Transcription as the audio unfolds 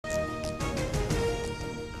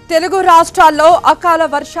తెలుగు రాష్ట్రాల్లో అకాల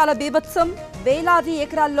వర్షాల బీభత్సం, వేలాది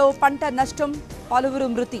ఎకరాల్లో పంట నష్టం, పలువురు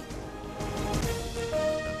మృతి.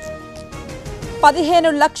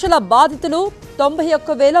 15 లక్షల బాధితులు,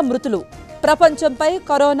 91,000 మృతులు. ప్రపంచంపై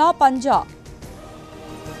కరోనా పంజా.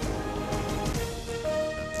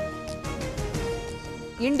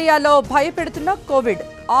 ఇండియాలో భయపెడుతున్న కోవిడ్,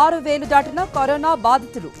 6,000 దాటిన కరోనా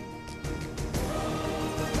బాధితులు.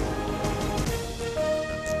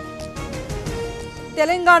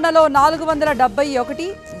 తెలంగాణలో 471,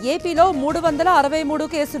 ఏపీలో 363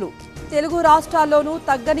 కేసులు. తెలుగు రాష్ట్రాల్లోనూ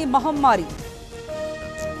తగ్గని మహమ్మారి.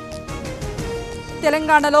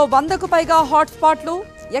 తెలంగాణలో 100కు పైగా హాట్స్పాట్లు,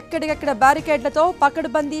 ఎక్కడికెక్కడ బ్యారికేడ్లతో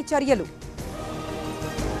పకడ్బందీ చర్యలు.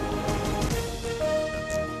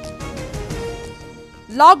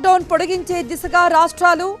 లాక్డౌన్ పొడిగించే దిశగా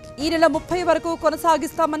రాష్ట్రాలు, ఈ నెల 30 వరకు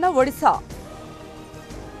కొనసాగిస్తామన్న ఒడిశా.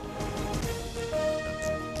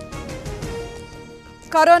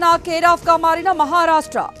 కరోనా కేరాఫ్గా మారిన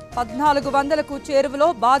మహారాష్ట్ర, 1400కు చేరువలో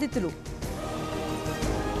బాధితులు.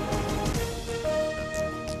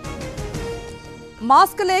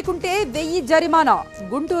 మాస్క్ లేకుంటే 1000 జరిమానా,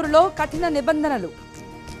 గుంటూరులో కఠిన నిబంధనలు.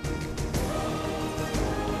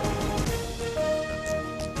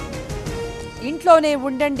 ఇంట్లోనే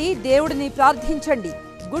ఉండండి, దేవుడిని ప్రార్థించండి.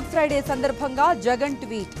 గుడ్ ఫ్రైడే సందర్భంగా జగన్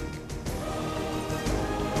ట్వీట్.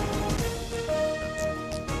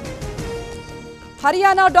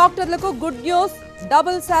 హర్యానా డాక్టర్లకు గుడ్ న్యూస్,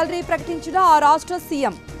 డబుల్ శాలరీ ప్రకటించిన ఆ రాష్ట్ర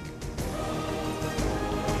సీఎం.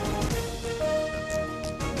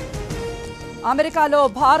 అమెరికాలో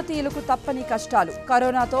భారతీయులకు తప్పని కష్టాలు,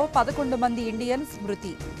 కరోనాతో 11 మంది ఇండియన్స్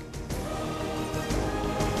మృతి.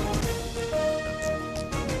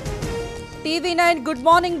 టీవీ9 గుడ్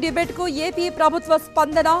మార్నింగ్ డిబేట్కు ఏపీ ప్రభుత్వ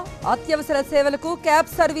స్పందన, అత్యవసర సేవలకు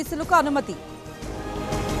క్యాబ్ సర్వీసులకు అనుమతి.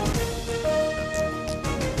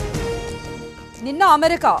 నిన్న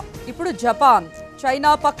అమెరికా, ఇప్పుడు జపాన్,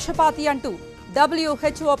 చైనా పక్షపాతి అంటూ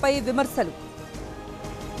WHOపై విమర్శలు.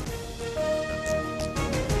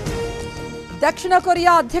 దక్షిణ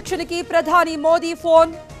కొరియా అధ్యక్షునికి ప్రధాని మోదీ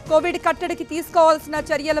ఫోన్, కోవిడ్ కట్టడికి తీసుకోవాల్సిన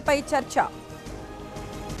చర్యలపై చర్చ.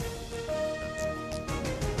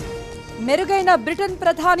 మెరుగైన బ్రిటన్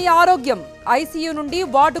ప్రధాని ఆరోగ్యం, ఐసీయూ నుండి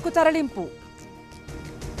వార్డుకు తరలింపు.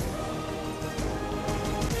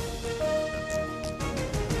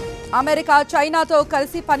 అమెరికా చైనాతో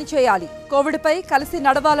కలిసి పనిచేయాలి, కోవిడ్పై కలిసి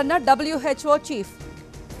నడవాలన్న WHO చీఫ్.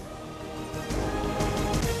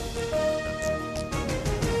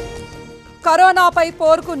 కరోనాపై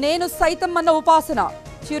పోరుకు నేను సైతం అన్న ఉపాసన,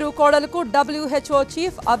 చిరు కోడలకు WHO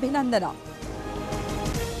చీఫ్ అభినందన.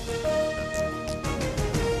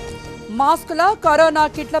 మాస్కుల, కరోనా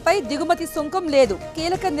కిట్లపై దిగుమతి సుంకం లేదు,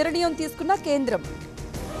 కీలక నిర్ణయం తీసుకున్న కేంద్రం.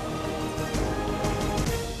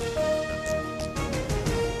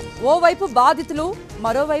 ఓవైపు బాధితులు,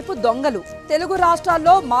 మరోవైపు దొంగలు, తెలుగు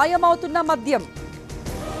రాష్ట్రాల్లో మాయమవుతున్న మద్యం.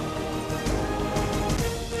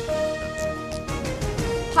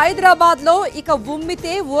 హైదరాబాద్లో ఇక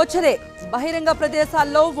ఉమ్మితే ఓచరే, బహిరంగ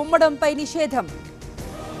ప్రదేశాల్లో ఉమ్మడంపై నిషేధం.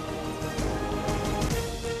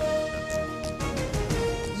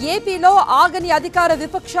 ఏపీలో ఆగని అధికార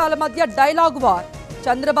విపక్షాల మధ్య డైలాగ్ వార్,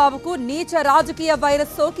 చంద్రబాబుకు నీచ రాజకీయ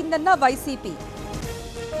వైరస్ సోకిందన్న వైసీపీ.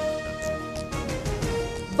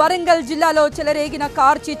 వరంగల్ జిల్లాలో చెలరేగిన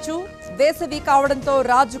కార్చిచ్చు, వేసవి కావడంతో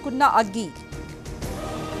రాజుకున్న అగ్గి.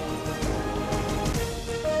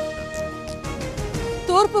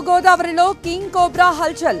 తూర్పు గోదావరిలో కింగ్ కోబ్రా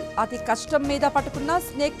హల్చల్, అతి కష్టం మీద పట్టుకున్న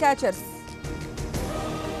స్నేక్ క్యాచర్స్.